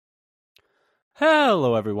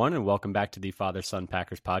Hello, everyone, and welcome back to the Father-Son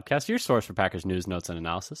Packers podcast, your source for Packers news, notes, and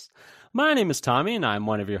analysis. My name is Tommy, and I'm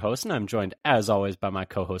one of your hosts, and I'm joined, as always, by my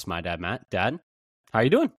co-host, my dad, Matt. Dad, how are you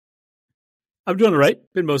doing? I'm doing all right.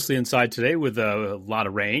 Been mostly inside today with a lot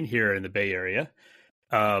of rain here in the Bay Area.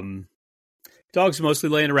 Dog's mostly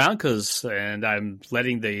laying around and I'm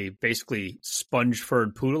letting the basically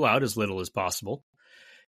sponge-furred poodle out as little as possible.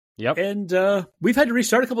 Yep. And we've had to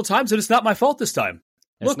restart a couple times, and it's not my fault this time.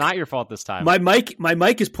 It's not your fault this time. My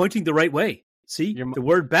mic is pointing the right way. See, the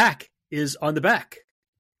word back is on the back.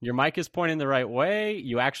 Your mic is pointing the right way.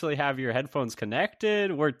 You actually have your headphones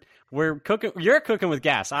connected. We're cooking. You're cooking with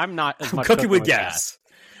gas. I'm not as much cooking with gas.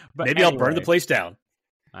 But maybe anyway, I'll burn the place down.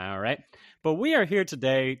 All right. But we are here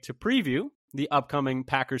today to preview the upcoming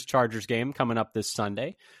Packers-Chargers game coming up this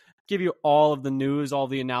Sunday. Give you all of the news, all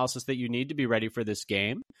the analysis that you need to be ready for this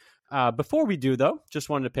game. Before we do, though, just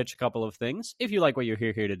wanted to pitch a couple of things. If you like what you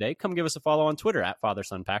hear here today, come give us a follow on Twitter at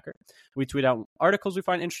FatherSonPacker. We tweet out articles we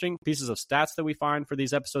find interesting, pieces of stats that we find for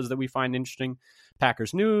these episodes that we find interesting,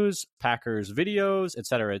 Packers news, Packers videos,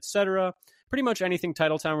 etc., etc. Pretty much anything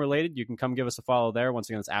Titletown related, you can come give us a follow there. Once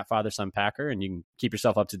again, it's at FatherSonPacker, and you can keep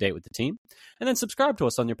yourself up to date with the team. And then subscribe to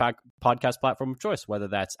us on your podcast platform of choice, whether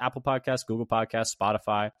that's Apple Podcasts, Google Podcasts,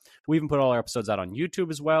 Spotify. We even put all our episodes out on YouTube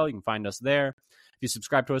as well. You can find us there. If you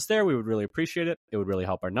subscribe to us there, we would really appreciate it. It would really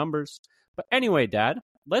help our numbers. But anyway, Dad,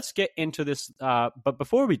 let's get into this. But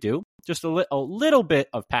before we do, just a little bit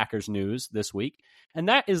of Packers news this week. And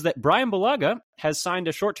that is that Brian Bulaga has signed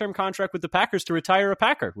a short-term contract with the Packers to retire a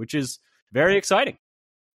Packer, which is very exciting.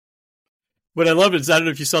 What I love is, I don't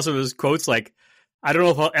know if you saw some of his quotes, like, I don't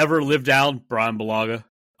know if I'll ever live down Brian Bulaga,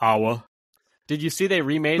 Awa. Did you see they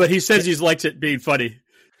remade? But he says he's liked it being funny.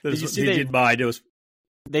 Did you see he didn't mind. It was.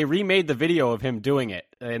 They remade the video of him doing it,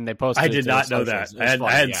 and they posted. I did not know that.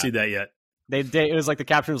 I hadn't seen that yet. It was like the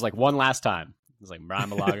caption was like one last time. It was like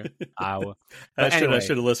Brian Bulaga, Iowa. I should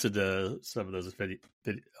have listened to some of those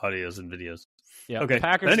audios and videos. Yeah. Okay.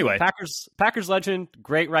 Packers legend,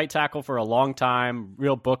 great right tackle for a long time,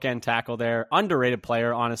 real bookend tackle there. Underrated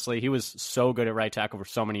player, honestly. He was so good at right tackle for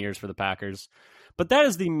so many years for the Packers. But that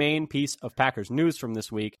is the main piece of Packers news from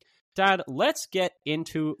this week. Dad, let's get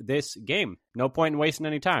into this game. No point in wasting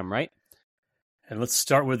any time, right? And let's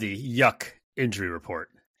start with the yuck injury report.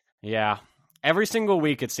 Yeah. Every single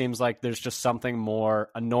week, it seems like there's just something more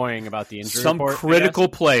annoying about the injury report. Some critical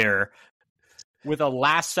player with a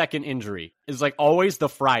last-second injury is like always the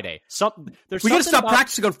Friday. We got to stop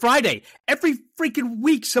practicing on Friday. Every freaking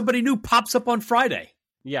week, somebody new pops up on Friday.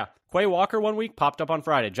 Yeah. Quay Walker one week popped up on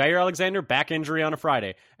Friday. Jair Alexander, back injury on a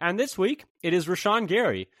Friday. And this week, it is Rashawn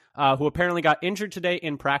Gary, who apparently got injured today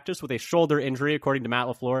in practice with a shoulder injury, according to Matt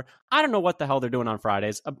LaFleur. I don't know what the hell they're doing on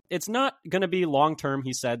Fridays. It's not going to be long-term,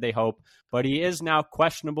 he said, they hope, but he is now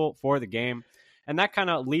questionable for the game. And that kind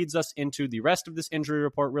of leads us into the rest of this injury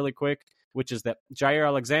report really quick, which is that Jair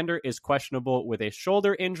Alexander is questionable with a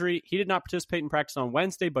shoulder injury. He did not participate in practice on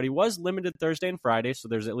Wednesday, but he was limited Thursday and Friday, so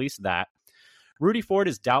there's at least that. Rudy Ford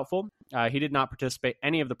is doubtful. He did not participate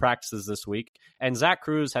any of the practices this week. And Zach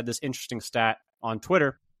Cruz had this interesting stat on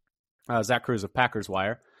Twitter. Zach Cruz of Packers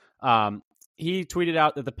Wire. He tweeted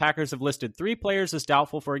out that the Packers have listed 3 players as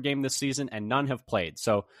doubtful for a game this season, and none have played.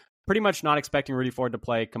 So pretty much not expecting Rudy Ford to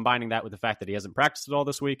play, combining that with the fact that he hasn't practiced at all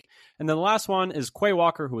this week. And then the last one is Quay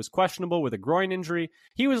Walker, who is questionable with a groin injury.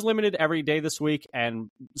 He was limited every day this week,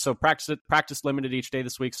 and so practice limited each day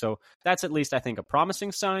this week. So that's at least, I think, a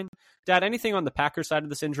promising sign. Dad, anything on the Packers side of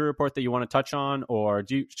this injury report that you want to touch on, or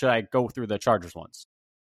should I go through the Chargers ones?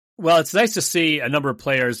 Well, it's nice to see a number of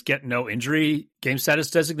players get no injury game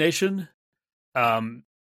status designation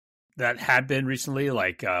that had been recently,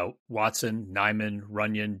 like Watson, Nyman,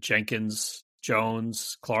 Runyon, Jenkins,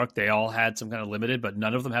 Jones, Clark. They all had some kind of limited, but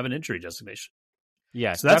none of them have an injury designation.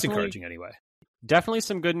 Yeah, so that's encouraging anyway. Definitely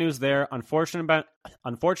some good news there. Unfortunate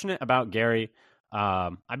about Gary.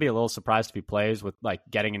 I'd be a little surprised if he plays with like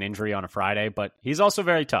getting an injury on a Friday, but he's also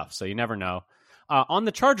very tough, so you never know. On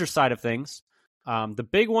the Chargers side of things, the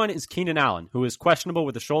big one is Keenan Allen, who is questionable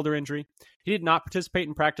with a shoulder injury. He did not participate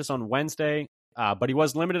in practice on Wednesday, but he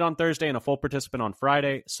was limited on Thursday and a full participant on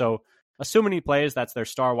Friday. So assuming he plays, that's their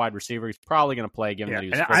star wide receiver. He's probably going to play, given that he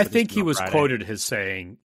was. And I think he was quoted as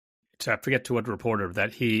saying, I forget to what reporter,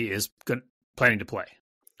 that he is planning to play.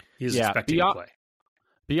 He's expecting to play.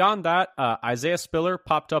 Beyond that, Isaiah Spiller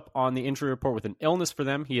popped up on the injury report with an illness for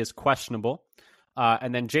them. He is questionable.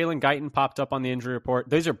 And then Jalen Guyton popped up on the injury report.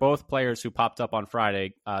 These are both players who popped up on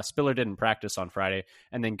Friday. Spiller didn't practice on Friday.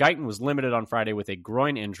 And then Guyton was limited on Friday with a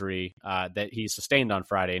groin injury that he sustained on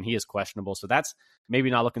Friday, and he is questionable. So that's maybe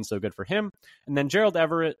not looking so good for him. And then Gerald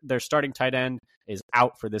Everett, their starting tight end, is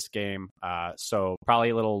out for this game. So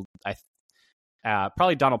probably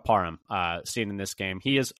probably Donald Parham seen in this game.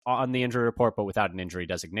 He is on the injury report, but without an injury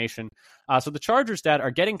designation. So the Chargers, Dad,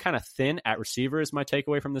 are getting kind of thin at receiver is my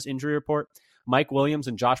takeaway from this injury report. Mike Williams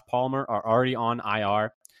and Josh Palmer are already on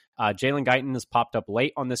IR. Jalen Guyton has popped up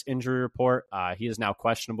late on this injury report. He is now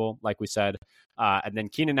questionable, like we said. And then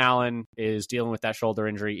Keenan Allen is dealing with that shoulder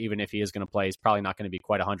injury. Even if he is going to play, he's probably not going to be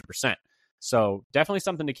quite 100%. So definitely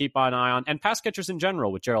something to keep an eye on. And pass catchers in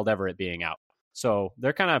general with Gerald Everett being out. So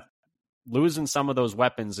they're kind of losing some of those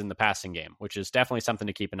weapons in the passing game, which is definitely something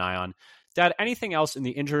to keep an eye on. Dad, anything else in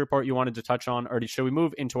the injury report you wanted to touch on, or should we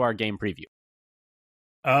move into our game preview?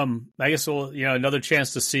 I guess another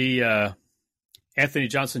chance to see Anthony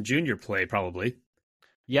Johnson Jr. play, probably.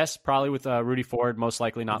 Yes, probably with Rudy Ford most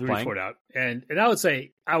likely not playing. Rudy Ford out. And I would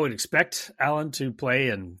say I would expect Allen to play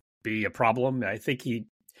and be a problem. I think he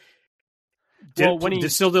still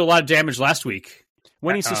did a lot of damage last week.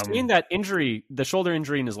 When he sustained that injury, the shoulder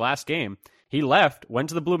injury in his last game, he left, went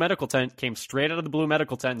to the Blue Medical tent, came straight out of the Blue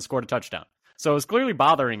Medical tent and scored a touchdown. So it was clearly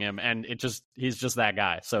bothering him, and he's just that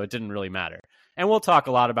guy, so it didn't really matter. And we'll talk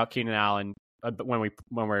a lot about Keenan Allen when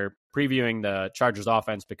we're previewing the Chargers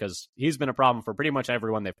offense, because he's been a problem for pretty much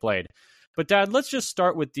everyone they've played. But Dad, let's just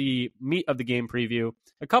start with the meat of the game preview.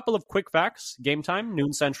 A couple of quick facts. Game time,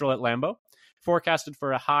 noon Central at Lambeau. Forecasted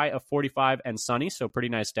for a high of 45 and sunny, so pretty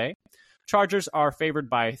nice day. Chargers are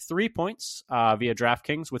favored by 3 points via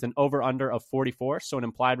DraftKings with an over-under of 44, so an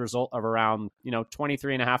implied result of around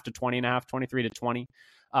 23.5 to 20.5, 23 to 20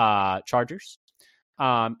 Chargers.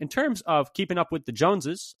 In terms of keeping up with the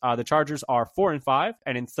Joneses, the Chargers are 4-5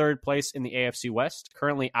 and in third place in the AFC West,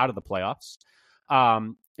 currently out of the playoffs.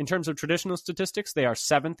 In terms of traditional statistics, they are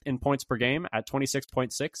 7th in points per game at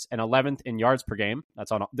 26.6 and 11th in yards per game.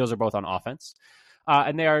 Those are both on offense.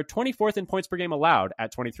 And they are 24th in points per game allowed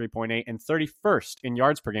at 23.8 and 31st in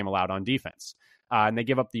yards per game allowed on defense. And they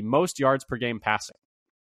give up the most yards per game passing.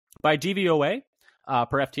 By DVOA, per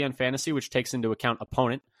FTN Fantasy, which takes into account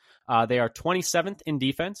opponent, they are 27th in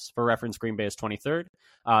defense. For reference, Green Bay is 23rd,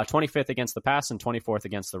 25th against the pass, and 24th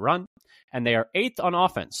against the run. And they are 8th on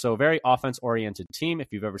offense, so a very offense-oriented team.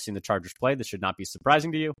 If you've ever seen the Chargers play, this should not be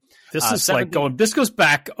surprising to you. This is this goes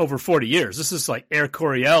back over 40 years. This is like Eric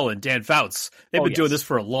Coryell and Dan Fouts. They've been doing this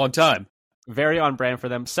for a long time. Very on brand for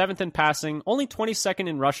them. 7th in passing, only 22nd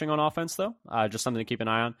in rushing on offense, though. Just something to keep an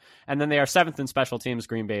eye on. And then they are 7th in special teams.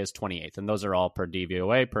 Green Bay is 28th, and those are all per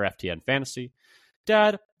DVOA, per FTN Fantasy.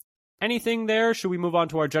 Dad, anything there? Should we move on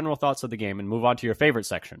to our general thoughts of the game and move on to your favorite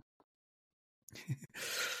section?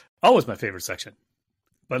 Always my favorite section.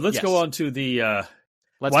 But let's go on to the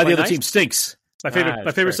why the other team stinks. My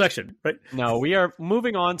favorite section, right? No, we are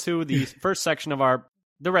moving on to the first section of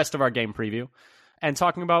the rest of our game preview and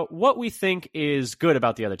talking about what we think is good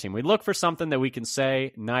about the other team. We look for something that we can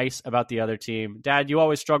say nice about the other team. Dad, you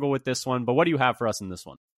always struggle with this one, but what do you have for us in this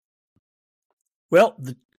one? Well,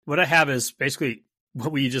 what I have is basically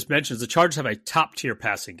what we just mentioned. Is the Chargers have a top-tier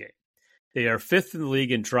passing game. They are 5th in the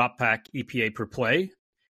league in drop-back EPA per play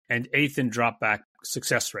and 8th in drop-back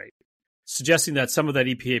success rate, suggesting that some of that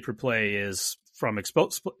EPA per play is from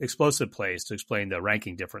explosive plays to explain the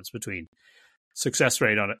ranking difference between success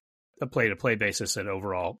rate on a play-to-play basis and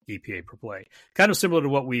overall EPA per play. Kind of similar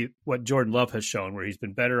to what Jordan Love has shown, where he's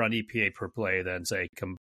been better on EPA per play than, say,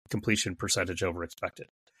 completion percentage over expected.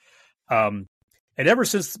 And ever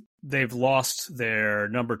since they've lost their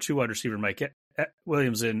number 2 wide receiver, Mike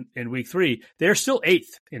Williams, in week 3, they're still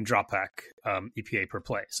 8th in dropback EPA per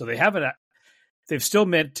play. So they've still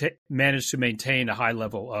managed to maintain a high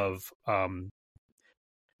level of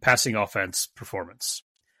passing offense performance.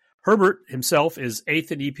 Herbert himself is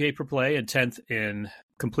 8th in EPA per play and 10th in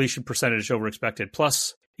completion percentage over expected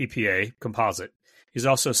plus EPA composite. He's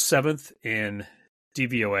also 7th in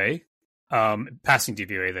DVOA, passing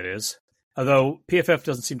DVOA, that is. Although PFF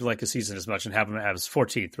doesn't seem to like his season as much and have him as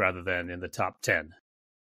 14th rather than in the top 10.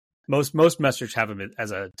 Most metrics have him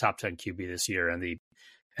as a top 10 QB this year, and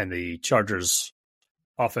the Chargers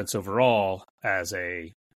offense overall as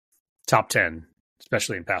a top 10,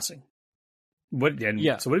 especially in passing. So what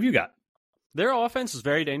have you got? Their offense is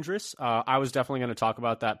very dangerous. I was definitely going to talk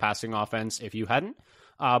about that passing offense if you hadn't.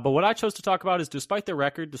 But what I chose to talk about is, despite their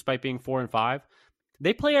record, despite being 4-5,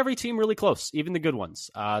 they play every team really close, even the good ones.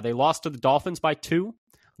 They lost to the Dolphins by 2,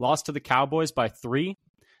 lost to the Cowboys by 3.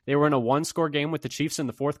 They were in a 1-score game with the Chiefs in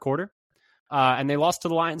the fourth quarter. and they lost to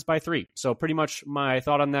the Lions by 3. So pretty much my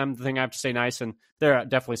thought on them, the thing I have to say nice, and there are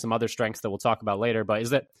definitely some other strengths that we'll talk about later, but is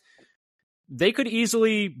that they could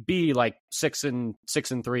easily be like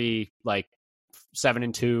 6-3, like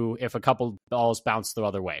 7-2 if a couple balls bounce the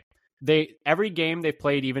other way. Every game they've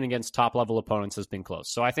played, even against top level opponents, has been close.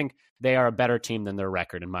 So I think they are a better team than their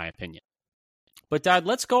record, in my opinion. But Dad,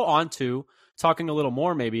 let's go on to talking a little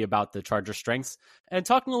more maybe about the Chargers' strengths and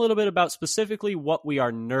talking a little bit about specifically what we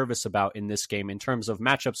are nervous about in this game in terms of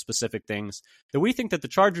matchup specific things that we think that the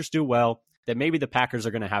Chargers do well, that maybe the Packers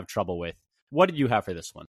are going to have trouble with. What did you have for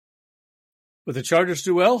this one? What the Chargers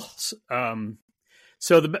do well?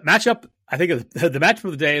 So the matchup, I think the matchup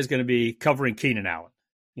of the day is going to be covering Keenan Allen,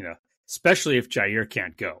 especially if Jair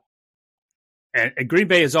can't go. And Green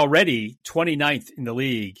Bay is already 29th in the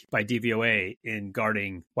league by DVOA in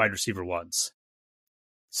guarding wide receiver ones.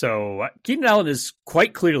 So Keenan Allen is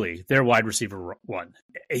quite clearly their wide receiver one.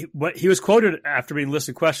 He was quoted after being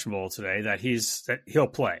listed questionable today that he'll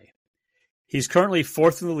play. He's currently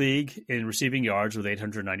 4th in the league in receiving yards with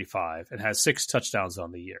 895 and has 6 touchdowns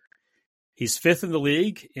on the year. He's 5th in the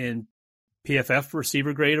league in PFF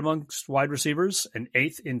receiver grade amongst wide receivers and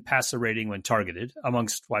 8th in passer rating when targeted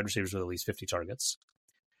amongst wide receivers with at least 50 targets.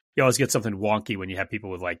 You always get something wonky when you have people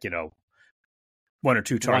with 1 or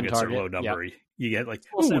 2 targets or low number. Yeah. You get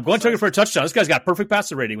one target for a touchdown. This guy's got perfect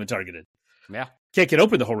passer rating when targeted. Yeah. Can't get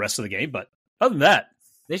open the whole rest of the game, but other than that,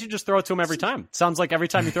 they should just throw it to him every time. Sounds like every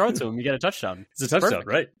time you throw it to him, you get a touchdown. It's a touchdown,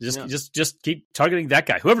 right? Just keep targeting that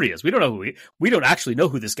guy, whoever he is. We don't know we don't actually know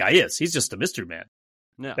who this guy is. He's just a mystery man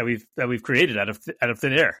that we've created out of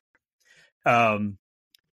thin air.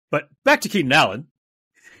 But back to Keenan Allen,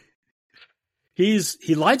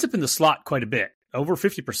 he lines up in the slot quite a bit, over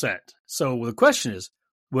 50%. So the question is,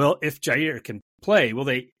 well, if Jair can play, will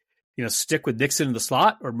they stick with Nixon in the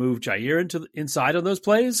slot or move Jair into inside on those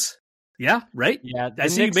plays? Yeah, right? Yeah. I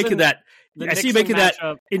see you making that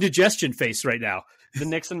indigestion face right now. The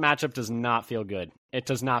Nixon matchup does not feel good. It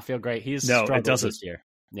does not feel great. He's struggled this year.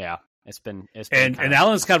 Yeah. It's been and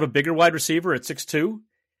Allen's kind of a bigger wide receiver at 6'2".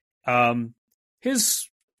 His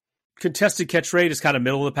contested catch rate is kind of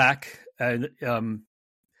middle of the pack. And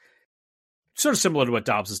sort of similar to what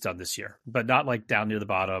Dobbs has done this year, but not down near the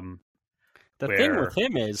bottom. The thing with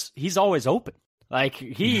him is he's always open.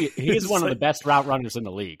 He is one of the best route runners in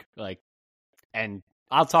the league. And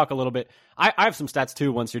I'll talk a little bit. I have some stats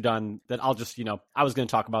too once you're done that I'll just, I was going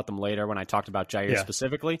to talk about them later when I talked about Jair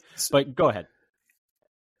specifically, but go ahead.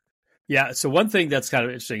 Yeah. So one thing that's kind of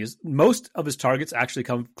interesting is most of his targets actually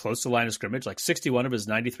come close to the line of scrimmage. 61 of his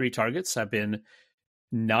 93 targets have been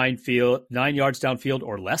 9 yards downfield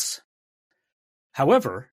or less.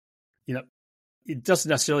 However, it doesn't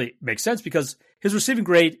necessarily make sense because his receiving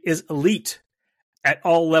grade is elite at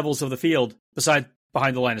all levels of the field besides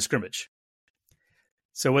behind the line of scrimmage.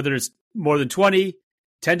 So whether it's more than 20,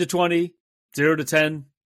 10 to 20, 0 to 10,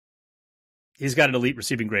 he's got an elite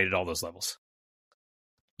receiving grade at all those levels.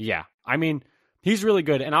 Yeah. I mean, he's really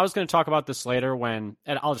good. And I was going to talk about this later and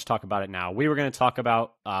I'll just talk about it now. We were going to talk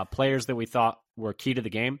about players that we thought were key to the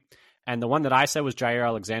game. And the one that I said was Jair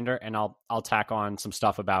Alexander, and I'll tack on some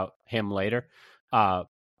stuff about him later. But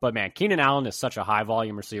man, Keenan Allen is such a high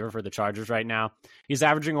volume receiver for the Chargers right now. He's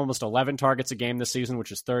averaging almost 11 targets a game this season,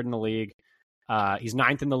 which is 3rd in the league. He's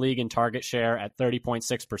 9th in the league in target share at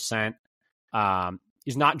 30.6%.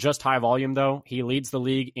 He's not just high volume, though. He leads the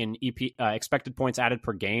league in expected points added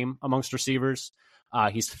per game amongst receivers.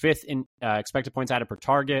 He's 5th in expected points added per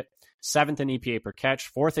target, 7th in EPA per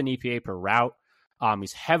catch, 4th in EPA per route.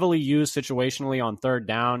 He's heavily used situationally on 3rd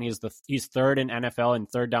down. He's 3rd in NFL in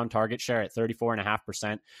 3rd down target share at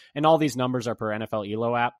 34.5%. And all these numbers are per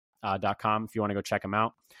NFLEloapp.com if you want to go check them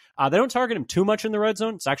out. They don't target him too much in the red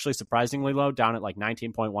zone. It's actually surprisingly low, down at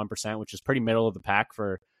 19.1%, which is pretty middle of the pack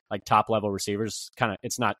for top level receivers.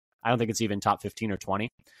 It's not. I don't think it's even top 15 or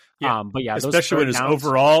 20. Yeah. But yeah, especially when his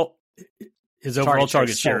overall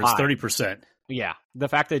target share is 30%. Yeah, the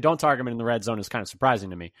fact they don't target him in the red zone is kind of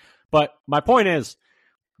surprising to me. But my point is,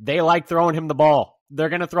 they like throwing him the ball. They're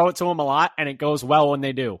going to throw it to him a lot, and it goes well when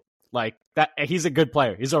they do. He's a good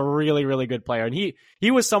player. He's a really, really good player. And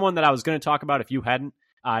he was someone that I was going to talk about if you hadn't.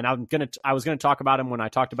 And I was going to talk about him when I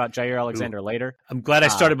talked about Jair Alexander later. I'm glad I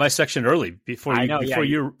started my section early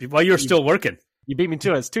while you're still working. You beat me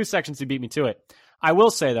to it. It's 2 sections. You beat me to it. I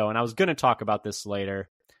will say though, and I was going to talk about this later.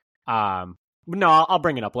 No, I'll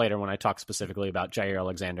bring it up later when I talk specifically about Jair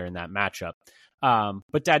Alexander in that matchup.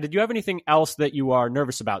 But Dad, did you have anything else that you are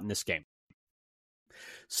nervous about in this game?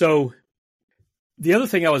 So the other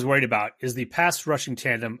thing I was worried about is the pass rushing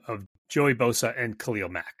tandem of Joey Bosa and Khalil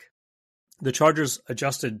Mack. The Chargers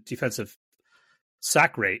adjusted defensive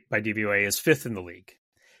sack rate by DVOA is 5th in the league.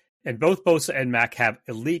 And both Bosa and Mack have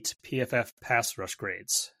elite PFF pass rush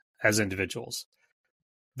grades as individuals.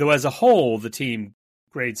 Though as a whole, the team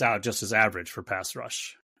grades out just as average for pass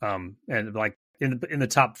rush. And like in the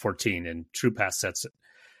top 14 in true pass sets.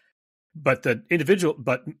 But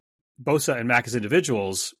Bosa and Mack as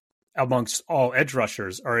individuals amongst all edge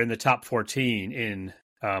rushers are in the top 14 in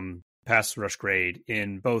pass rush grade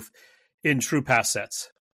in both in true pass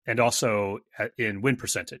sets and also in win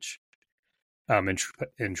percentage.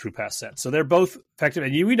 In true pass sets. So they're both effective.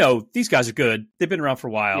 And we know these guys are good. They've been around for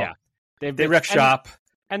a while. Yeah. They wreck shop.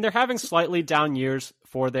 And they're having slightly down years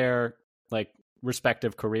for their like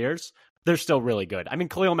respective careers. They're still really good. I mean,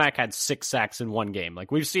 Khalil Mack had 6 sacks in one game. Like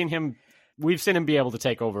we've seen him be able to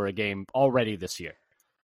take over a game already this year.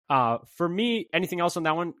 For me, anything else on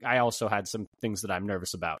that one? I also had some things that I'm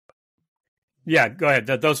nervous about. Yeah, go ahead.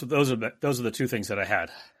 Those are the 2 things that I had.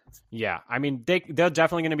 Yeah, I mean, they're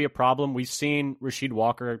definitely going to be a problem. We've seen Rasheed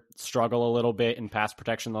Walker struggle a little bit in pass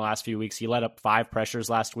protection the last few weeks. He let up 5 pressures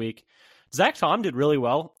last week. Zach Tom did really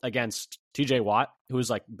well against TJ Watt, who's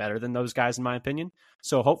like better than those guys in my opinion.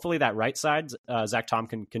 So hopefully that right side, Zach Tom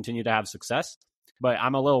can continue to have success. But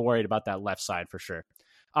I'm a little worried about that left side for sure.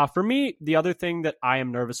 For me, the other thing that I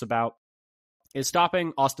am nervous about is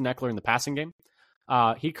stopping Austin Eckler in the passing game.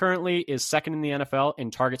 He currently is second in the NFL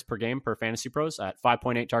in targets per game per Fantasy Pros at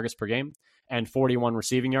 5.8 targets per game and 41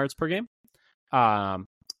 receiving yards per game.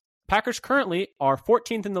 Packers currently are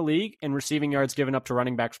 14th in the league in receiving yards given up to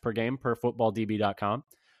running backs per game per footballdb.com.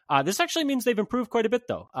 This actually means they've improved quite a bit,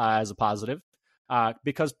 though, as a positive.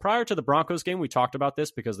 Because prior to the Broncos game, we talked about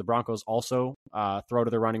this because the Broncos also throw to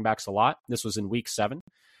their running backs a lot. This was in week 7.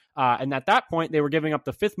 And at that point, they were giving up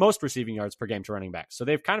the 5th most receiving yards per game to running backs. So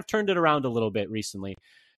they've kind of turned it around a little bit recently.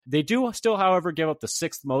 They do still, however, give up the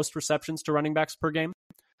 6th most receptions to running backs per game.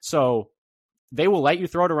 So they will let you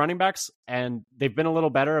throw to running backs, and they've been a little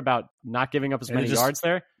better about not giving up as many yards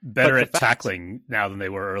there. Better at tackling now than they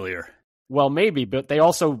were earlier. Well, maybe, but they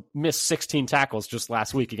also missed 16 tackles just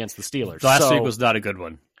last week against the Steelers. Last week was not a good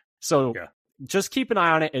one. So just keep an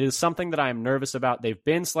eye on it. It is something that I am nervous about. They've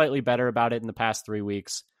been slightly better about it in the past 3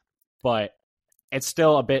 weeks, but it's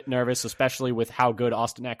still a bit nervous, especially with how good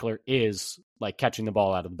Austin Eckler is, like catching the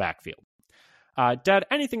ball out of the backfield. Dad,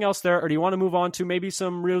 anything else there, or do you want to move on to maybe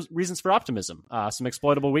some reasons for optimism, some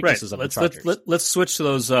exploitable weaknesses of the Chargers? Let's switch to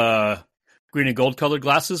those green and gold colored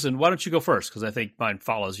glasses, and why don't you go first? Because I think mine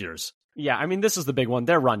follows yours. Yeah, I mean, this is the big one.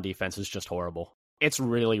 Their run defense is just horrible. It's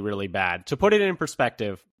really, really bad. To put it in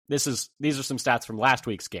perspective, these are some stats from last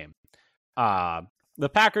week's game. The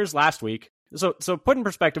Packers last week. So put in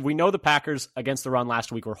perspective, we know the Packers against the run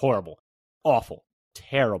last week were horrible, awful,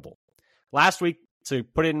 terrible. Last week, to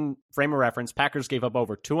put it in frame of reference, Packers gave up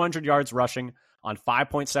over 200 yards rushing on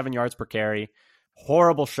 5.7 yards per carry.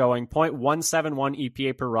 Horrible showing, 0.171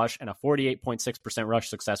 EPA per rush, and a 48.6% rush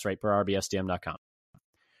success rate per RBSDM.com.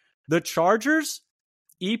 The Chargers'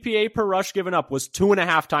 EPA per rush given up was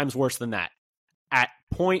 2.5 times worse than that, at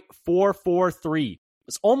 0.443.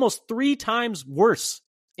 It's almost 3 times worse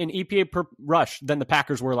in EPA per rush than the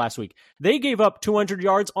Packers were last week. They gave up 200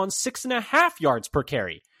 yards on 6.5 yards per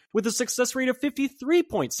carry, with a success rate of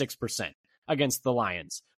 53.6% against the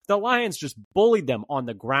Lions. The Lions just bullied them on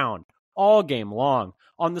the ground all game long.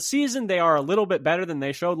 On the season, they are a little bit better than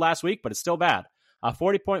they showed last week, but it's still bad.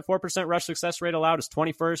 40.4% rush success rate allowed is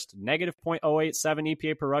 21st. Negative 0.087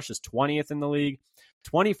 EPA per rush is 20th in the league.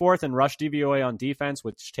 24th in rush DVOA on defense,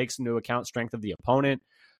 which takes into account strength of the opponent.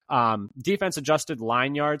 Defense adjusted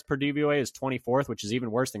line yards per DVOA is 24th, which is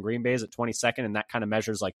even worse than Green Bay's at 22nd, and that kind of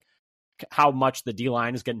measures like how much the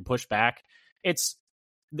D-line is getting pushed back.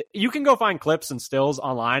 You can go find clips and stills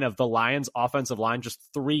online of the Lions offensive line just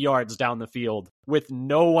 3 yards down the field with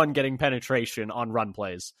no one getting penetration on run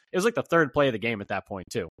plays. It was like the 3rd play of the game at that point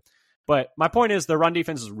too. But my point is the run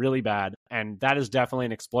defense is really bad, and that is definitely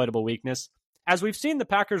an exploitable weakness. As we've seen the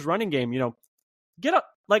Packers running game, get up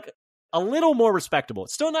like a little more respectable.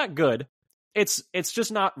 It's still not good. It's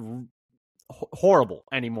just not horrible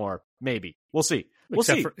anymore. Maybe we'll see.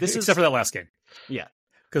 Except for that last game. Yeah,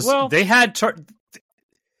 because they had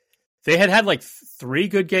had like 3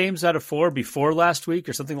 good games out of 4 before last week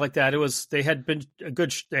or something like that. They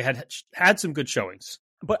had some good showings.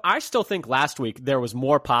 But I still think last week there was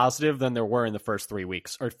more positive than there were in the first 3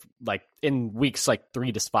 weeks, or like in weeks like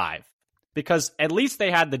 3 to 5, because at least they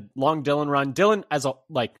had the long Dillon run. Dillon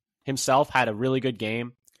himself had a really good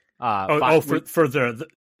game. I'm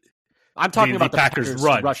talking about the Packers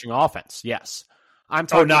rushing offense. Yes. I'm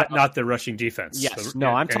talking not the rushing defense. Yes.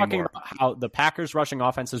 I'm talking about how the Packers rushing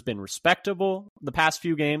offense has been respectable the past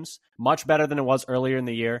few games, much better than it was earlier in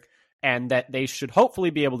the year. and that they should hopefully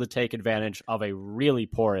be able to take advantage of a really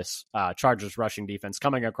porous Chargers rushing defense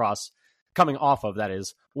coming off of, that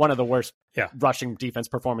is, one of the worst rushing defense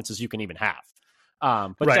performances you can even have.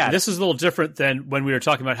 But right. Dad, this is a little different than when we were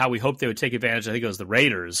talking about how we hoped they would take advantage. I think it was the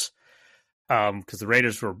Raiders, because the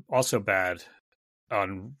Raiders were also bad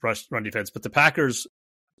on run defense, but the Packers'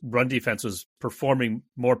 run defense was performing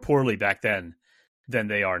more poorly back then than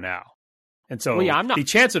they are now. And so the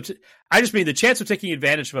chance of taking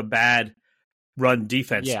advantage of a bad run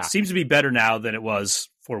defense seems to be better now than it was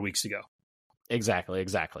 4 weeks ago. Exactly.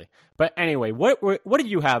 But anyway, what do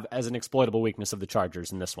you have as an exploitable weakness of the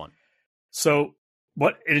Chargers in this one? So,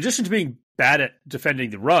 in addition to being bad at defending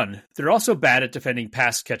the run, they're also bad at defending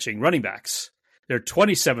pass-catching running backs. They're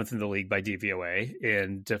 27th in the league by DVOA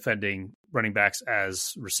in defending running backs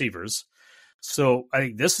as receivers. So I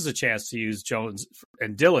think this is a chance to use Jones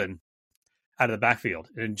and Dillon out of the backfield.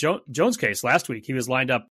 In Jones' case, last week, he was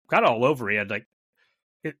lined up kind of all over. He had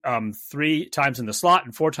 3 times in the slot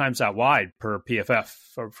and 4 times out wide per PFF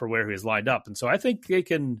for where he was lined up. And so I think they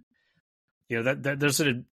can, there's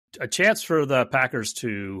a chance for the Packers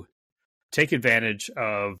to take advantage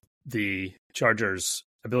of the Chargers'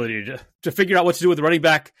 ability to figure out what to do with the running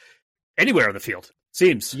back anywhere on the field,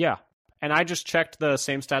 seems. Yeah. And I just checked the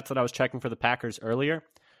same stats that I was checking for the Packers earlier.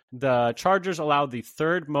 The Chargers allowed the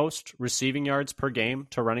 3rd most receiving yards per game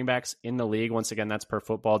to running backs in the league. Once again, that's per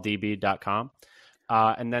footballdb.com.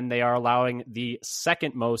 And then they are allowing the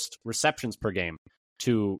 2nd most receptions per game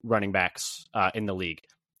to running backs in the league.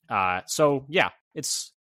 So, yeah,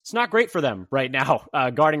 it's not great for them right now,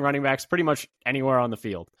 guarding running backs pretty much anywhere on the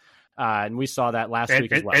field. And we saw that last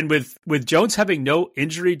week as well. And with Jones having no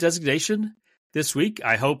injury designation this week,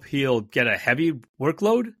 I hope he'll get a heavy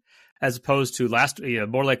workload as opposed to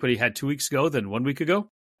more like what he had 2 weeks ago than 1 week ago.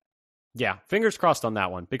 Yeah, fingers crossed on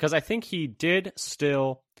that one, because I think he did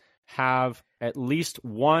still have at least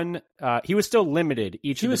one. He was still limited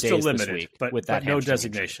each of the days this week, but with that no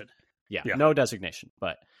designation. Yeah, no designation.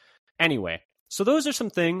 But anyway, so those are some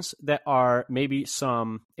things that are maybe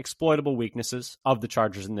some exploitable weaknesses of the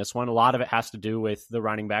Chargers in this one. A lot of it has to do with the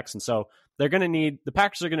running backs, and so the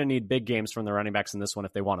Packers are going to need big games from the running backs in this one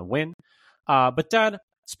if they want to win. But Dad,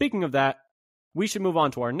 speaking of that, we should move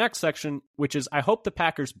on to our next section, which is I hope the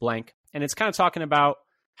Packers blank, and it's kind of talking about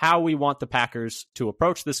how we want the Packers to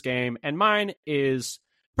approach this game, and mine is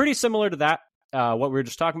pretty similar to that, what we were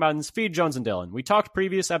just talking about, in this feed Jones and Dillon. We talked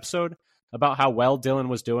previous episode about how well Dillon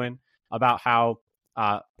was doing, about how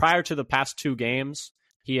prior to the past 2 games,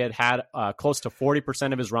 he had close to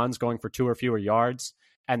 40% of his runs going for 2 or fewer yards,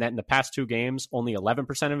 and that in the past 2 games, only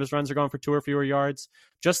 11% of his runs are going for 2 or fewer yards.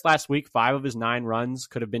 Just last week, 5 of his 9 runs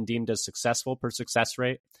could have been deemed as successful per success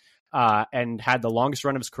rate, and had the longest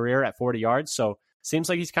run of his career at 40 yards. So seems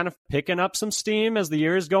like he's kind of picking up some steam as the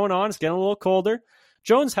year is going on. It's getting a little colder.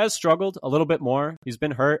 Jones has struggled a little bit more. He's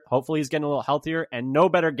been hurt. Hopefully he's getting a little healthier, and no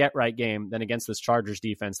better get-right game than against this Chargers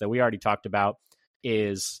defense that we already talked about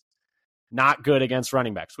is not good against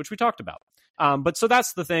running backs, which we talked about. But so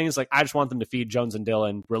that's the thing, is like, I just want them to feed Jones and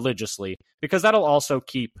Dillon religiously, because that'll also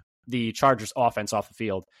keep the Chargers offense off the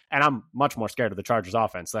field. And I'm much more scared of the Chargers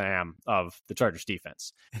offense than I am of the Chargers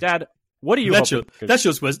defense. Dad, what do you that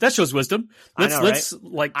shows wisdom. Let's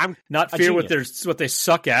I'm not fear what they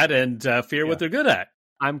suck at, and fear what they're good at.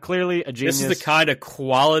 I'm clearly a genius. This is the kind of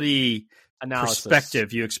quality analysis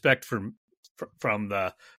perspective you expect from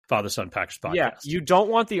the Father Son Packers podcast. Yeah, you don't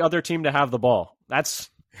want the other team to have the ball.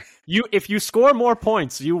 That's you. If you score more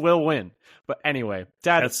points, you will win. But anyway,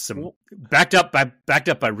 Dad, that's some backed up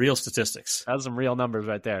by real statistics. That's some real numbers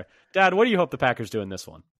right there. Dad, what do you hope the Packers do in this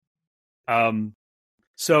one?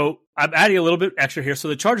 So I'm adding a little bit extra here. So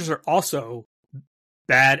the Chargers are also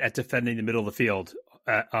bad at defending the middle of the field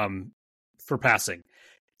for passing.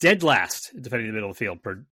 Dead last defending the middle of the field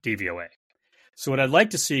per DVOA. So what I'd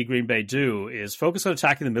like to see Green Bay do is focus on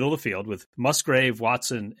attacking the middle of the field with Musgrave,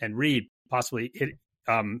 Watson, and Reed possibly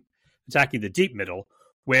attacking the deep middle,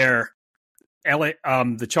 where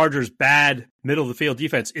the Chargers' bad middle of the field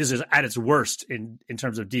defense is at its worst in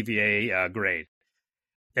terms of DVA grade.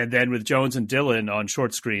 And then with Jones and Dillon on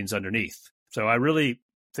short screens underneath. So I really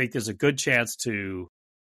think there's a good chance to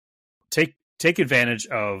take advantage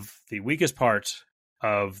of the weakest part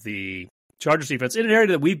of the Chargers defense in an area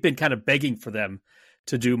that we've been kind of begging for them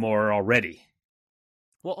to do more already.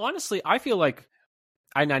 Well, honestly, I feel like,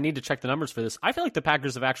 and I need to check the numbers for this, I feel like the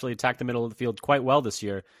Packers have actually attacked the middle of the field quite well this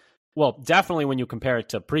year. Well, definitely when you compare it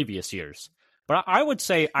to previous years. But I would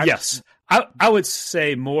say... Yes. I would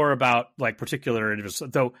say more about like particular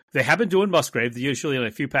individuals. Though they have been doing Musgrave, usually on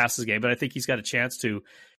a few passes a game, but I think he's got a chance to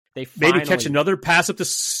maybe catch another pass up the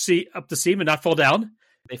seam and not fall down.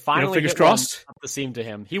 They finally fingers hit crossed. one up the seam to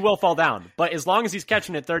him. He will fall down, but as long as he's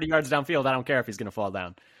catching it 30 yards downfield, I don't care if he's going to fall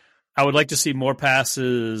down. I would like to see more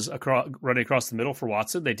passes running across the middle for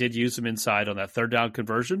Watson. They did use him inside on that third down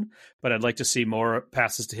conversion, but I'd like to see more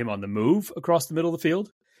passes to him on the move across the middle of the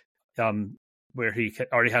field, where he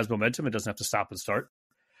already has momentum and doesn't have to stop and start.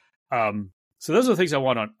 So those are the things I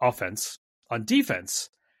want on offense. On defense,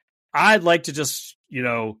 I'd like to just,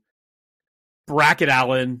 bracket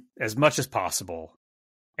Allen as much as possible,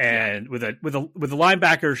 and with the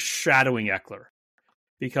linebacker shadowing Eckler,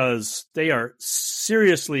 because they are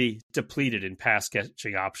seriously depleted in pass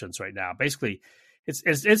catching options right now. Basically,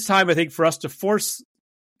 it's time, I think, for us to force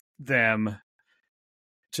them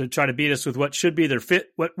to try to beat us with what should be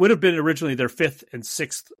what would have been originally their fifth and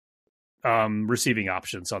sixth receiving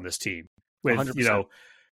options on this team, with 100%.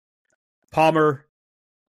 Palmer,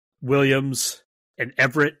 Williams, and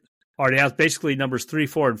Everett already has basically numbers 3,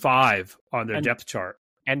 4, and 5 on their depth chart,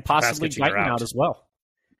 and possibly Guyton out as well.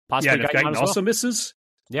 Possibly if Guyton also misses.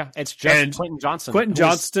 Yeah, it's just Quentin Johnson. Quentin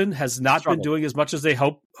Johnston has not been doing as much as they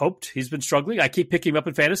hoped. He's been struggling. I keep picking him up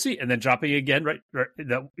in fantasy and then dropping again right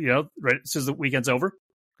as soon as the weekend's over.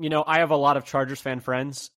 I have a lot of Chargers fan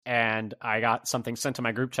friends, and I got something sent to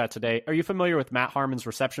my group chat today. Are you familiar with Matt Harmon's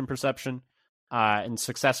reception perception and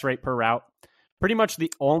success rate per route? Pretty much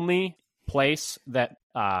the only place that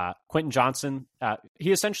Quentin Johnson,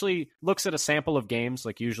 he essentially looks at a sample of games,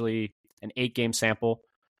 like usually an 8-game sample,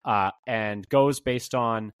 and goes based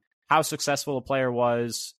on how successful a player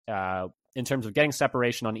was in terms of getting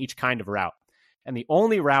separation on each kind of route. And the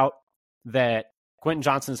only route that Quentin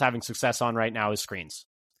Johnson is having success on right now is screens.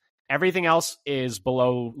 Everything else is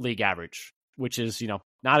below league average, which is,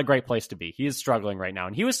 not a great place to be. He is struggling right now.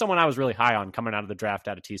 And he was someone I was really high on coming out of the draft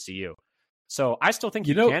out of TCU. So I still think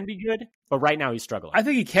he can be good, but right now he's struggling. I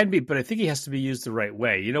think he can be, but I think he has to be used the right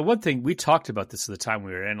way. One thing, we talked about this at the time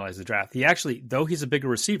we were analyzing the draft. He actually, though he's a bigger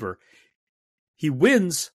receiver, he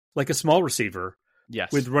wins like a small receiver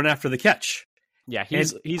with run after the catch. Yeah,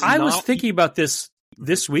 I was thinking about this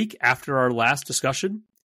week after our last discussion,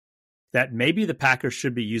 that maybe the Packers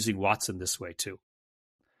should be using Watson this way too.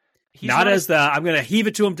 I'm going to heave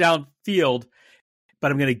it to him downfield,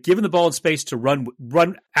 but I'm going to give him the ball in space to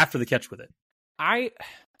run after the catch with it.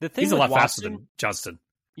 He's a lot faster than Johnston.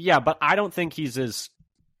 Yeah, but I don't think he's as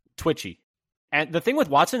twitchy. And the thing with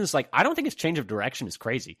Watson is, I don't think his change of direction is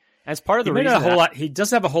crazy. As part of the reason he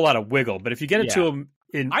does have a whole lot of wiggle, but if you get it to him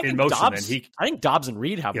in motion, then I think Dobbs and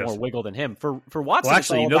Reed have more wiggle than him. For Watson, well,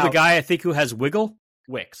 actually, the guy I think who has wiggle,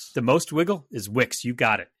 Wicks. The most wiggle is Wicks. You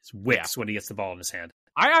got it. It's Wicks when he gets the ball in his hand.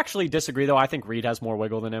 I actually disagree, though. I think Reed has more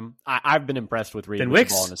wiggle than him. I've been impressed with Reed with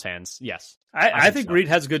Wicks? the ball in his hands. Yes, I think so. Reed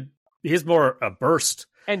has he has more a burst.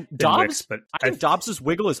 And Dobbs, I think Dobbs'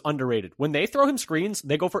 wiggle is underrated. When they throw him screens,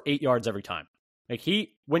 they go for 8 yards every time.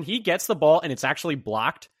 When he gets the ball and it's actually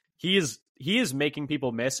blocked, he is making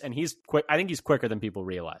people miss, and he's quick. I think he's quicker than people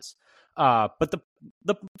realize. But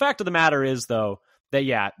the fact of the matter is, though,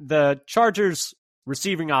 that the Chargers'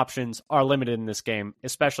 receiving options are limited in this game,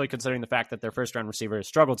 especially considering the fact that their first-round receiver has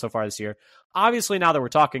struggled so far this year. Obviously, now that we're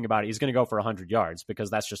talking about it, he's going to go for 100 yards because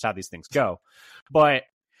that's just how these things go. But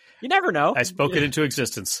you never know. I spoke it into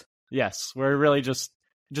existence. Yes, we're really just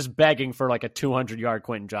begging for a 200-yard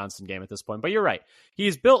Quentin Johnson game at this point. But you're right.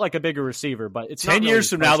 He's built like a bigger receiver, but it's 10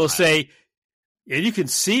 years from now, they'll say, and you can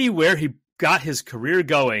see where he got his career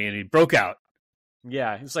going, and he broke out.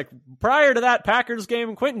 Yeah, it's prior to that Packers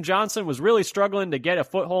game, Quentin Johnson was really struggling to get a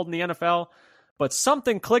foothold in the NFL, but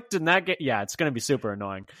something clicked in that game. Yeah, it's going to be super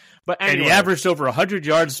annoying. But anyway, and he averaged over 100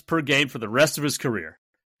 yards per game for the rest of his career.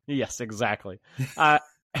 Yes, exactly.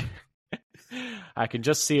 I can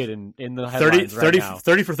just see it in the headlines 30 now.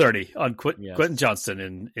 30 for 30 on Quentin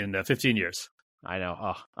Johnston in 15 years. I know.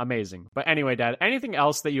 Oh, amazing. But anyway, Dad, anything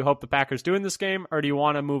else that you hope the Packers do in this game, or do you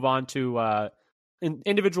want to move on to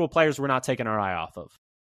individual players we're not taking our eye off of?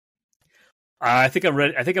 I think I'm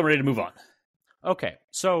ready to move on. Okay,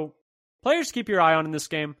 so players to keep your eye on in this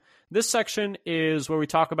game. This section is where we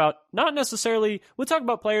talk about, we'll talk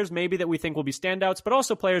about players maybe that we think will be standouts, but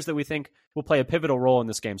also players that we think will play a pivotal role in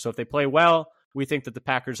this game. So if they play well, we think that the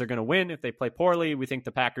Packers are going to win. If they play poorly, we think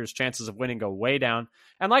the Packers' chances of winning go way down.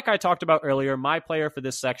 And like I talked about earlier, my player for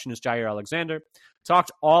this section is Jair Alexander.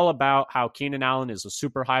 Talked all about how Keenan Allen is a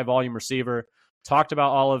super high volume receiver. Talked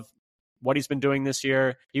about all of what he's been doing this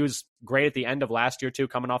year. He was great at the end of last year, too,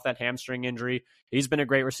 coming off that hamstring injury. He's been a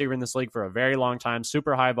great receiver in this league for a very long time.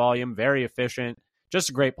 Super high volume, very efficient, just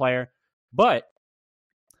a great player. But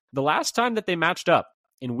the last time that they matched up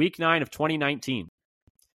in Week 9 of 2019,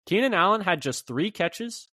 Keenan Allen had just 3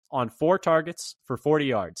 catches on 4 targets for 40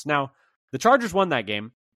 yards. Now, the Chargers won that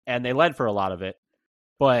game, and they led for a lot of it.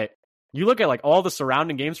 But you look at like all the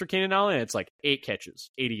surrounding games for Keenan Allen, and it's like 8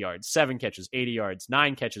 catches, 80 yards, 7 catches, 80 yards,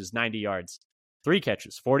 9 catches, 90 yards, 3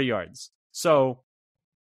 catches, 40 yards. So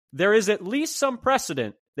there is at least some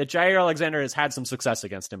precedent that Jair Alexander has had some success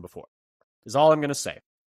against him before, is all I'm going to say.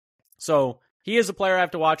 So he is a player I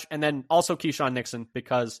have to watch. And then also Keyshawn Nixon,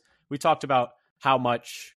 because we talked about how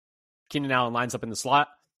much Keenan Allen lines up in the slot.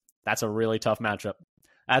 That's a really tough matchup.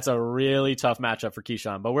 That's a really tough matchup for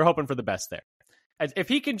Keyshawn, but we're hoping for the best there. If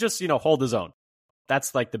he can just, hold his own,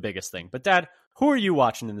 that's like the biggest thing. But Dad, who are you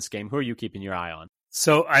watching in this game? Who are you keeping your eye on?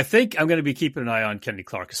 So I think I'm going to be keeping an eye on Kenny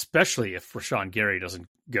Clark, especially if Rashawn Gary doesn't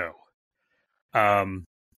go.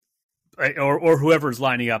 Or whoever's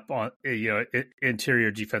lining up on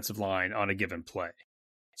interior defensive line on a given play.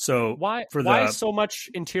 So why so much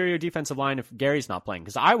interior defensive line if Gary's not playing?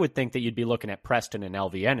 Because I would think that you'd be looking at Preston and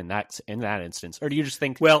LVN in that instance. Or do you just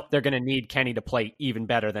think they're going to need Kenny to play even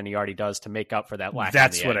better than he already does to make up for that lack?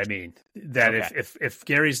 That's what I mean. That okay. if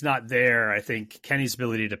Gary's not there, I think Kenny's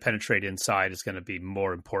ability to penetrate inside is going to be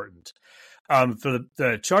more important. For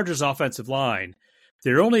the Chargers offensive line,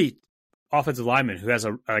 their only offensive lineman who has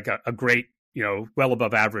a great, well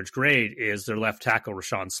above average grade is their left tackle,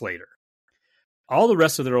 Rashawn Slater. All the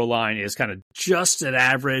rest of their O-line is kind of just at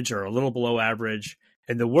average or a little below average.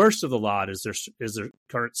 And the worst of the lot is their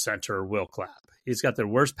current center, Will Clapp. He's got their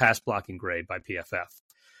worst pass blocking grade by PFF.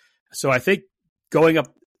 So I think going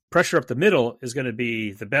up, pressure up the middle is going to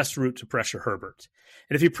be the best route to pressure Herbert.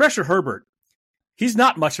 And if you pressure Herbert, he's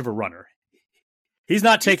not much of a runner. He's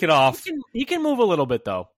not taking off. He can move a little bit,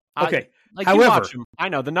 though. Okay. However, you watch him. I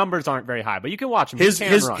know the numbers aren't very high, but you can watch him. His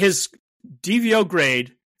DVO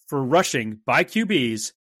grade for rushing by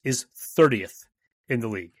QBs is 30th in the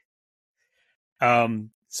league.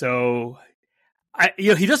 So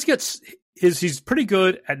he just gets he's pretty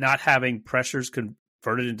good at not having pressures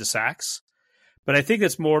converted into sacks. But I think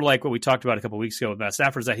that's more like what we talked about a couple of weeks ago with Matt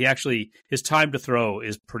Stafford, is that his time to throw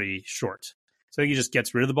is pretty short. So I think he just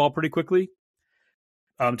gets rid of the ball pretty quickly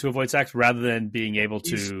to avoid sacks rather than being able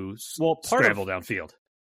to scramble downfield.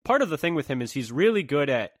 Part of the thing with him is he's really good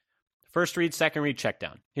at first read, second read, check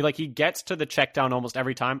down. He gets to the check down almost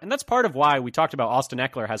every time. And that's part of why we talked about Austin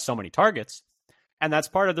Eckler has so many targets. And that's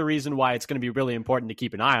part of the reason why it's going to be really important to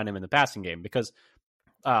keep an eye on him in the passing game, because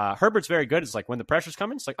Herbert's very good. It's like when the pressure's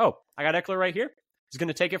coming, it's like, oh, I got Eckler right here. He's going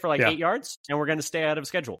to take it for 8 yards, and we're going to stay out of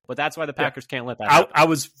schedule. But that's why the Packers can't let that happen. I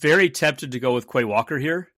was very tempted to go with Quay Walker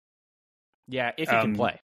here. Yeah, if he can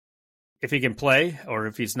play. If he can play, or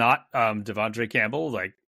if he's not, Devondre Campbell,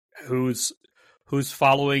 who's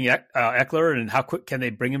following Eckler, and how quick can they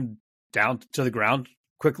bring him down to the ground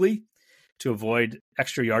quickly to avoid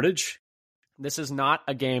extra yardage? This is not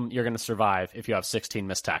a game you're going to survive if you have 16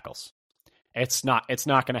 missed tackles. It's not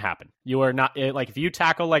going to happen. You are not if they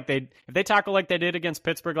tackle like they did against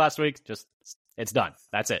Pittsburgh last week, it's done.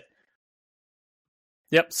 That's it.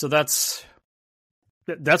 Yep. So that's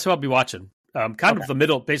what I'll be watching. Of the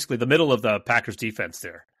middle, basically the middle of the Packers defense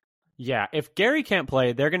there. Yeah, if Gary can't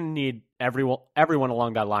play, they're going to need everyone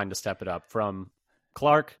along that line to step it up, from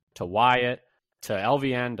Clark to Wyatt to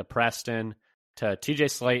LVN to Preston to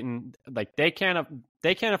TJ Slayton. They can't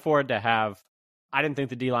afford to have. I didn't think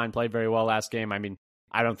the D line played very well last game. I mean,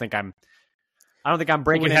 I don't think I'm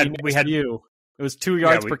breaking you. It was 2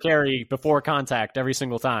 yards per carry before contact every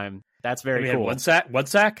single time. That's very cool. One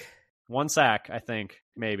sack. One sack, I think,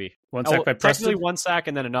 maybe. One sack by Preston? Technically one sack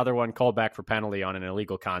and then another one called back for penalty on an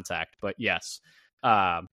illegal contact. But yes,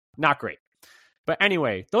 not great. But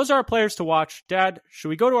anyway, those are our players to watch. Dad, should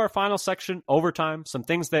we go to our final section, overtime? Some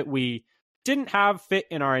things that we didn't have fit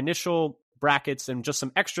in our initial brackets and just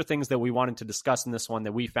some extra things that we wanted to discuss in this one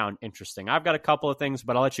that we found interesting. I've got a couple of things,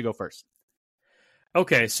 but I'll let you go first.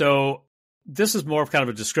 Okay, so this is more of kind of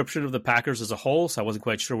a description of the Packers as a whole, so I wasn't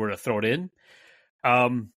quite sure where to throw it in.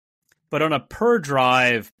 But on a per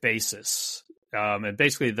drive basis, and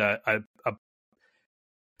basically a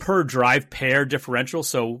per drive pair differential.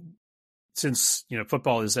 So since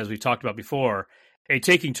football is, as we talked about before, a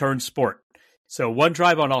taking turns sport. So one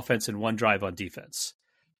drive on offense and one drive on defense.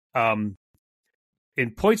 In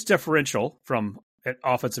points differential from an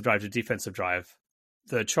offensive drive to defensive drive,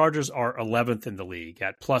 the Chargers are 11th in the league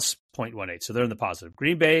at plus 0.18. So they're in the positive.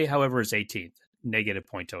 Green Bay, however, is 18th, negative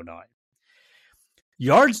 0.09.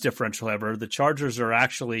 Yards differential, however, the Chargers are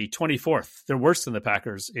actually 24th. They're worse than the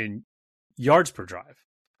Packers in yards per drive.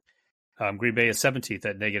 Green Bay is 17th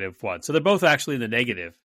at negative 1. So they're both actually in the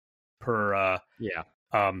negative per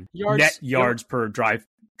net yards per drive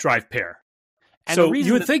pair. And so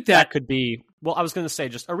you would think that could be, well, I was going to say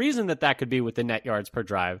just a reason that could be with the net yards per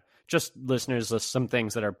drive. Just listeners, some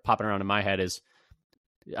things that are popping around in my head is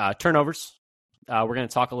turnovers. We're going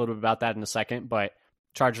to talk a little bit about that in a second, but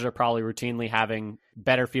Chargers are probably routinely having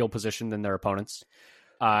better field position than their opponents.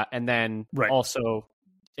 And then also,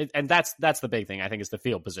 and that's the big thing, I think, is the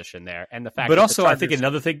field position there. And the fact but that also, Chargers, I think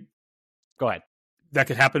another thing. Go ahead. That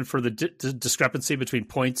could happen for the discrepancy between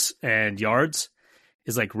points and yards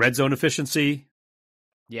is like red zone efficiency.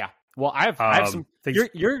 Yeah. Well, I have some things.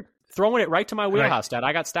 You're throwing it right to my wheelhouse, Dad.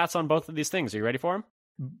 I got stats on both of these things. Are you ready for them?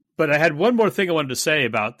 But I had one more thing I wanted to say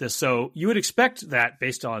about this. So you would expect that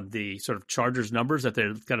based on the sort of Chargers numbers that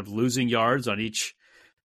they're kind of losing yards on each,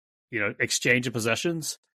 exchange of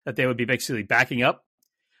possessions, that they would be basically backing up.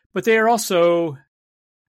 But they are also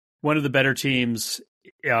one of the better teams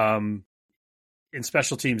in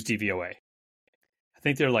special teams DVOA. I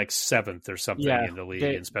think they're like 7th or something in the league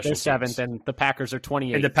in special teams. They're 7th, and the Packers are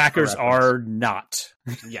 28th. And the Packers are not.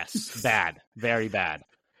 Yes, bad. Very bad.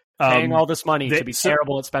 Paying all this money to be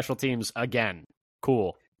terrible at special teams again.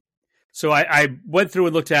 Cool. So I went through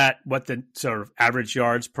and looked at what the sort of average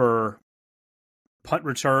yards per punt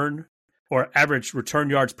return or average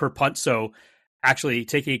return yards per punt. So actually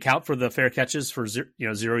taking account for the fair catches for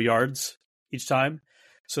 0 yards each time.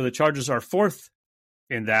 So the Chargers are 4th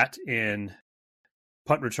in that in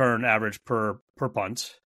punt return average per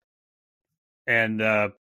punt. And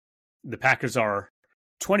the Packers are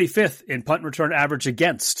 25th in punt return average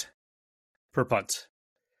against per punt.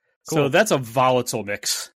 Cool. So that's a volatile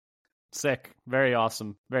mix. Sick. Very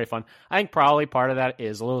awesome. Very fun. I think probably part of that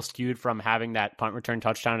is a little skewed from having that punt return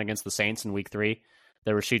touchdown against the Saints in week 3.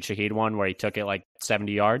 The Rashid Shaheed one where he took it like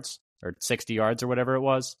 70 yards or 60 yards or whatever it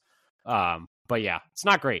was. But yeah, it's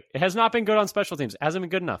not great. It has not been good on special teams. It hasn't been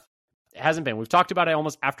good enough. It hasn't been. We've talked about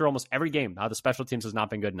it after almost every game, how the special teams has not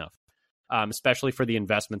been good enough. Especially for the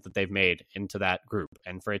investment that they've made into that group.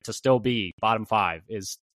 And for it to still be bottom 5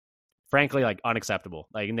 is frankly like unacceptable.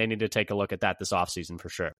 Like, they need to take a look at that this offseason for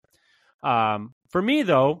sure. For me,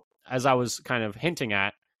 though, as I was kind of hinting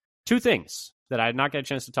at, 2 things that I did not get a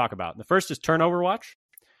chance to talk about. The first is turnover watch.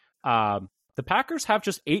 The Packers have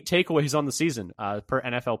just 8 takeaways on the season per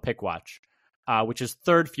NFL pick watch, which is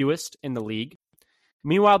 3rd fewest in the league.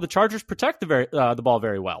 Meanwhile, the Chargers protect the ball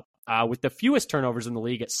very well, with the fewest turnovers in the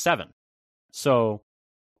league at 7. So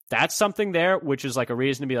that's something there, which is like a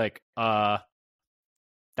reason to be like,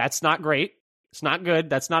 that's not great. It's not good.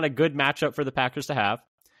 That's not a good matchup for the Packers to have.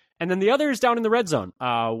 And then the other is down in the red zone,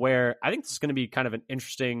 where I think this is going to be kind of an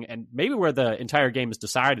interesting, and maybe where the entire game is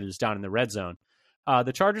decided is down in the red zone.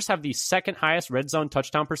 The Chargers have the 2nd highest red zone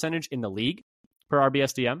touchdown percentage in the league per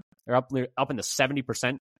RBSDM. They're up in the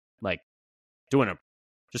 70%, like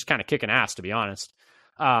just kind of kicking ass, to be honest.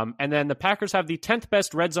 And then the Packers have the 10th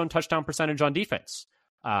best red zone touchdown percentage on defense.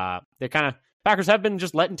 Packers have been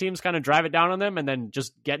just letting teams kind of drive it down on them and then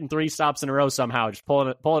just getting 3 stops in a row somehow, just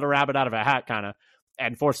pulling a rabbit out of a hat kind of,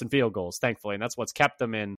 and forcing field goals, thankfully. And that's what's kept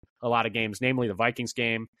them in a lot of games, namely the Vikings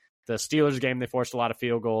game, the Steelers game, they forced a lot of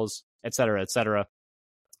field goals, et cetera, et cetera.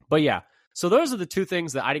 But yeah, so those are the 2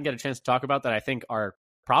 things that I didn't get a chance to talk about that I think are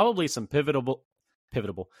probably some pivotal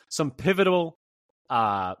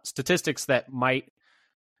statistics that might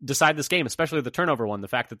decide this game, especially the turnover one. The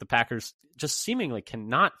fact that the Packers just seemingly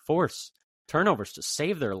cannot force turnovers to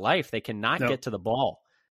save their life. They cannot get to the ball.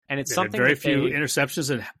 And it's something very few interceptions,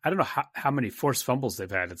 and I don't know how many forced fumbles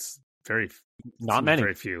they've had. It's not many.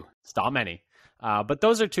 Very few. It's not many. But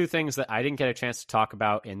those are 2 things that I didn't get a chance to talk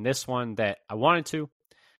about in this one that I wanted to.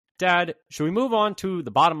 Dad, should we move on to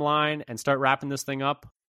the bottom line and start wrapping this thing up?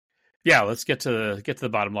 Yeah, let's get to the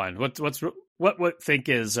bottom line. What think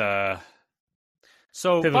is bottom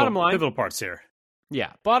line, pivotal parts here?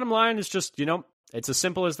 Yeah, bottom line is just it's as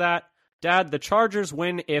simple as that. Dad, the Chargers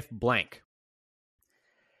win if blank.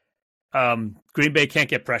 Green Bay can't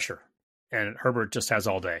get pressure, and Herbert just has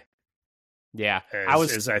all day. Yeah, I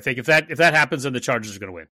think if that happens, then the Chargers are going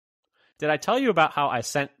to win. Did I tell you about how I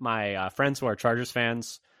sent my friends who are Chargers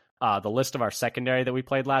fans the list of our secondary that we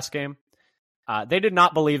played last game? They did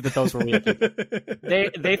not believe that those were real people.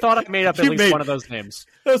 They thought I made up at least one of those names.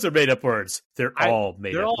 Those are made up words. They're all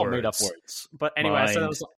made up words. But anyway, I said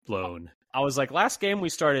blown. I was like, last game we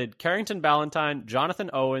started Carrington Ballantyne, Jonathan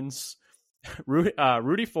Owens,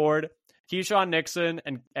 Rudy Ford, Keyshawn Nixon,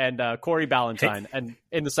 and Corey Ballantyne, and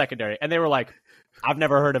in the secondary. And they were like, I've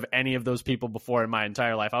never heard of any of those people before in my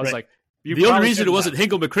entire life. I was like, the only reason it wasn't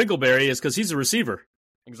Hinkle McCrinkleberry is because he's a receiver.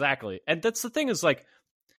 Exactly. And that's the thing is like,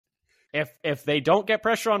 if they don't get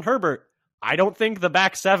pressure on Herbert, I don't think the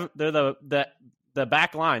back seven, the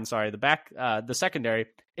back line, the secondary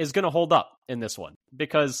is going to hold up in this one,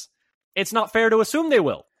 because it's not fair to assume they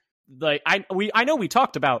will. Like I know we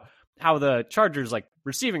talked about how the Chargers like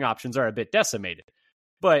receiving options are a bit decimated,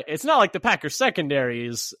 but it's not like the Packers secondary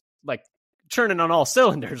is like churning on all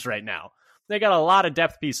cylinders right now. They got a lot of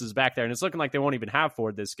depth pieces back there, and it's looking like they won't even have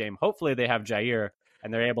Ford this game. Hopefully they have Jair,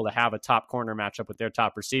 and they're able to have a top corner matchup with their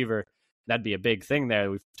top receiver. That'd be a big thing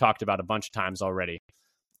there. We've talked about a bunch of times already.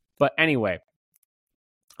 But anyway,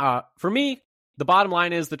 for me, the bottom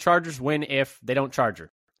line is the Chargers win if they don't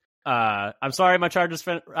Charger. I'm sorry, my Chargers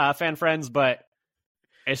fan friends, but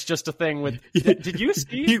it's just a thing with... Did you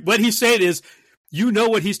see? What he's saying is, you know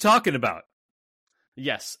what he's talking about.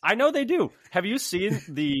 Yes, I know they do. Have you seen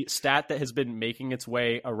the stat that has been making its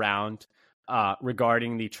way around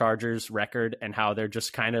regarding the Chargers record and how they're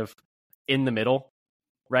just kind of in the middle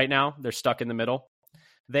right now? They're stuck in the middle.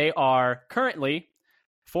 They are currently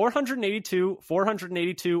 482,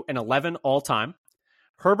 482, and 11 all-time.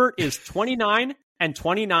 Herbert is 29 and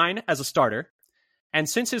 29 as a starter. And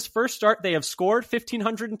since his first start, they have scored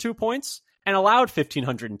 1,502 points and allowed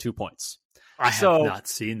 1,502 points. I have not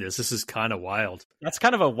seen this. This is kind of wild. That's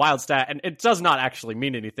kind of a wild stat, and it does not actually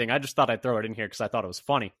mean anything. I just thought I'd throw it in here because I thought it was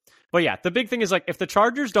funny. But yeah, the big thing is, like, if the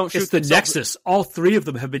Chargers don't shoot... It's the nexus. All three of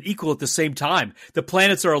them have been equal at the same time. The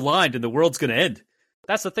planets are aligned, and the world's going to end.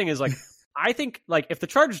 That's the thing is, like, I think, like, if the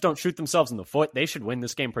Chargers don't shoot themselves in the foot, they should win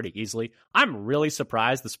this game pretty easily. I'm really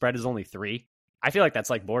surprised the spread is only 3. I feel like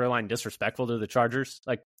that's, like, borderline disrespectful to the Chargers.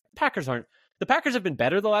 Like, the Packers have been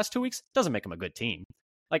better the last 2 weeks. Doesn't make them a good team.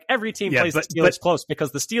 Like, every team plays the Steelers close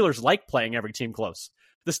because the Steelers like playing every team close.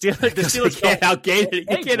 The Steelers can't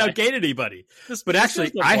outgain anybody. But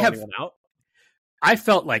actually, I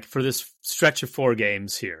felt like for this stretch of 4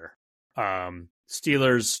 games here,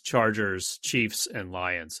 Steelers, Chargers, Chiefs, and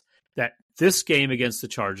Lions, that this game against the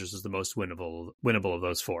Chargers is the most winnable of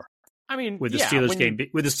those 4. I mean, with the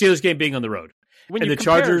Steelers game being on the road, and the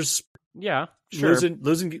Chargers,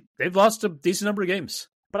 losing, they've lost a decent number of games.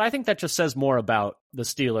 But I think that just says more about the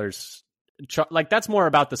Steelers. Like, that's more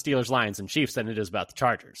about the Steelers, Lions, and Chiefs than it is about the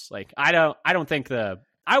Chargers. Like, I don't think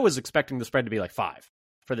I was expecting the spread to be like 5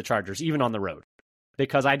 for the Chargers, even on the road,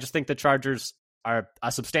 because I just think the Chargers are a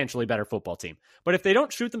substantially better football team. But if they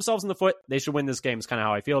don't shoot themselves in the foot, they should win this game is kind of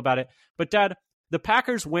how I feel about it. But Dad, the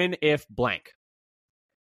Packers win if blank.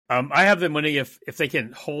 I have them winning if they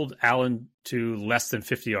can hold Allen to less than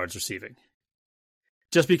 50 yards receiving.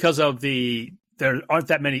 Just because of there aren't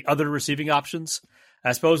that many other receiving options.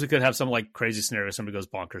 I suppose we could have some like crazy scenario, somebody goes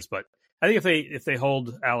bonkers, but I think if they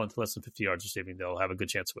hold Allen to less than 50 yards receiving, they'll have a good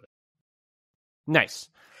chance with it. Nice.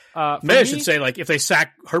 Maybe I should say, like, if they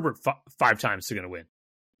sack Herbert 5 times, they're going to win.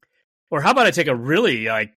 Or how about I take a really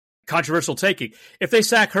like controversial taking? If they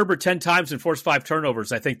sack Herbert 10 times and force 5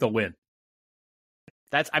 turnovers, I think they'll win.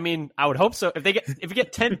 I would hope so. If you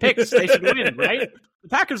get 10 picks, they should win, right? The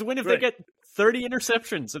Packers win if they get 30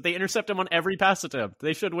 interceptions. If they intercept them on every pass attempt,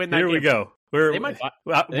 they should win that game. Here we go.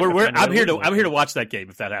 I'm here to watch that game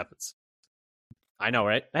if that happens. I know,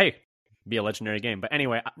 right? Hey, be a legendary game. But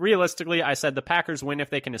anyway, realistically, I said the Packers win if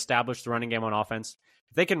they can establish the running game on offense.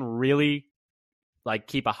 If they can really like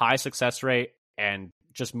keep a high success rate and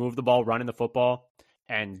just move the ball, running the football,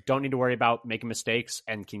 and don't need to worry about making mistakes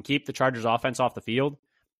and can keep the Chargers offense off the field,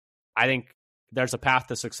 I think there's a path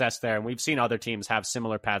to success there. And we've seen other teams have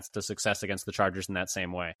similar paths to success against the Chargers in that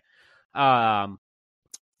same way.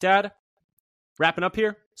 Dad, wrapping up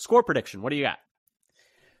here, score prediction. What do you got?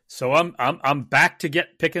 So I'm back to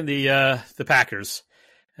picking the Packers,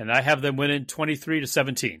 and I have them winning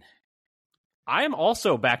 23-17. I am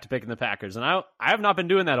also back to picking the Packers, and I have not been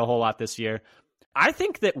doing that a whole lot this year. I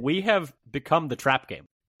think that we have become the trap game.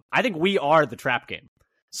 I think we are the trap game.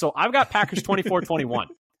 So I've got Packers 24-21.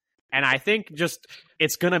 And I think just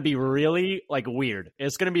it's going to be really like weird.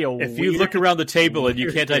 It's going to be if you look around the table and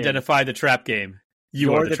you can't identify the trap game,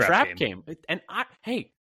 you're the trap game. And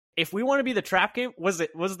if we want to be the trap game, was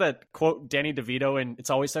that quote Danny DeVito and It's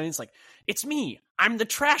Always Sunny? It's like, it's me. I'm the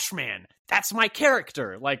trash man. That's my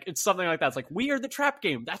character. Like, it's something like that. It's like, we are the trap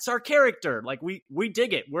game. That's our character. Like, we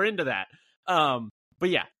dig it. We're into that. But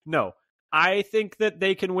yeah, no. I think that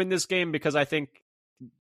they can win this game because I think,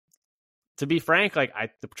 to be frank, like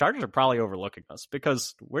the Chargers are probably overlooking us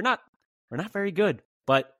because we're not very good,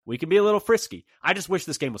 but we can be a little frisky. I just wish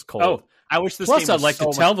this game was cold. Oh, I wish this. Plus, game was I'd like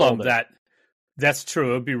so to tell them colder. that that's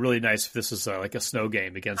true. It would be really nice if this was like a snow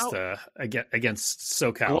game against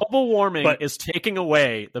SoCal. Global warming is taking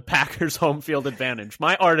away the Packers' home field advantage.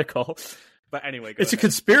 My article, but anyway, it's a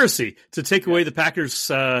conspiracy to take away the Packers'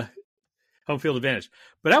 home field advantage.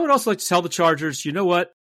 But I would also like to tell the Chargers, you know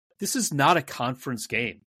what? This is not a conference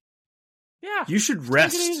game. Yeah, you should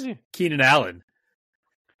rest Keenan Allen.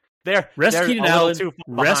 Rest Keenan Allen.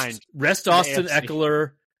 Rest Austin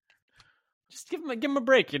Eckler. Just give him a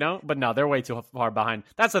break, you know. But no, they're way too far behind.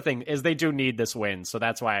 That's the thing is they do need this win, so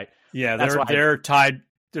that's why. Yeah, they're tied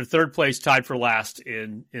they're third place, tied for last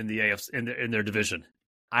in the AFC in their division.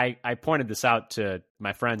 I pointed this out to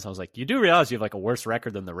my friends. I was like, "You do realize you have like a worse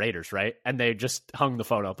record than the Raiders, right?" And they just hung the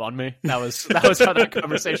phone up on me. That was how that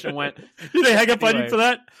conversation went. Did they hang up on you for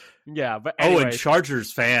that? Yeah, but anyway, and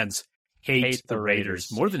Chargers fans hate the Raiders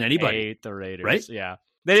more than anybody. Hate the Raiders, right? Yeah,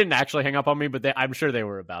 they didn't actually hang up on me, but I'm sure they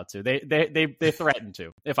were about to. They threatened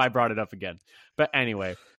to if I brought it up again. But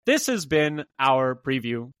anyway, this has been our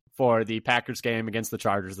preview for the Packers game against the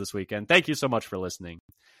Chargers this weekend. Thank you so much for listening.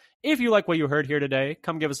 If you like what you heard here today,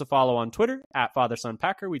 come give us a follow on Twitter at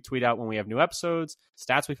FatherSonPacker. We tweet out when we have new episodes,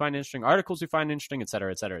 stats we find interesting, articles we find interesting,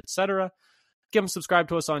 etc., etc., etc. Give them subscribe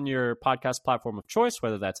to us on your podcast platform of choice,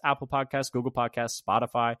 whether that's Apple Podcasts, Google Podcasts,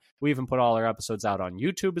 Spotify. We even put all our episodes out on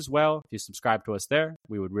YouTube as well. If you subscribe to us there,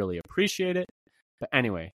 we would really appreciate it. But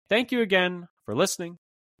anyway, thank you again for listening.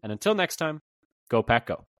 And until next time, go Pack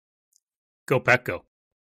Go. Go Pack Go.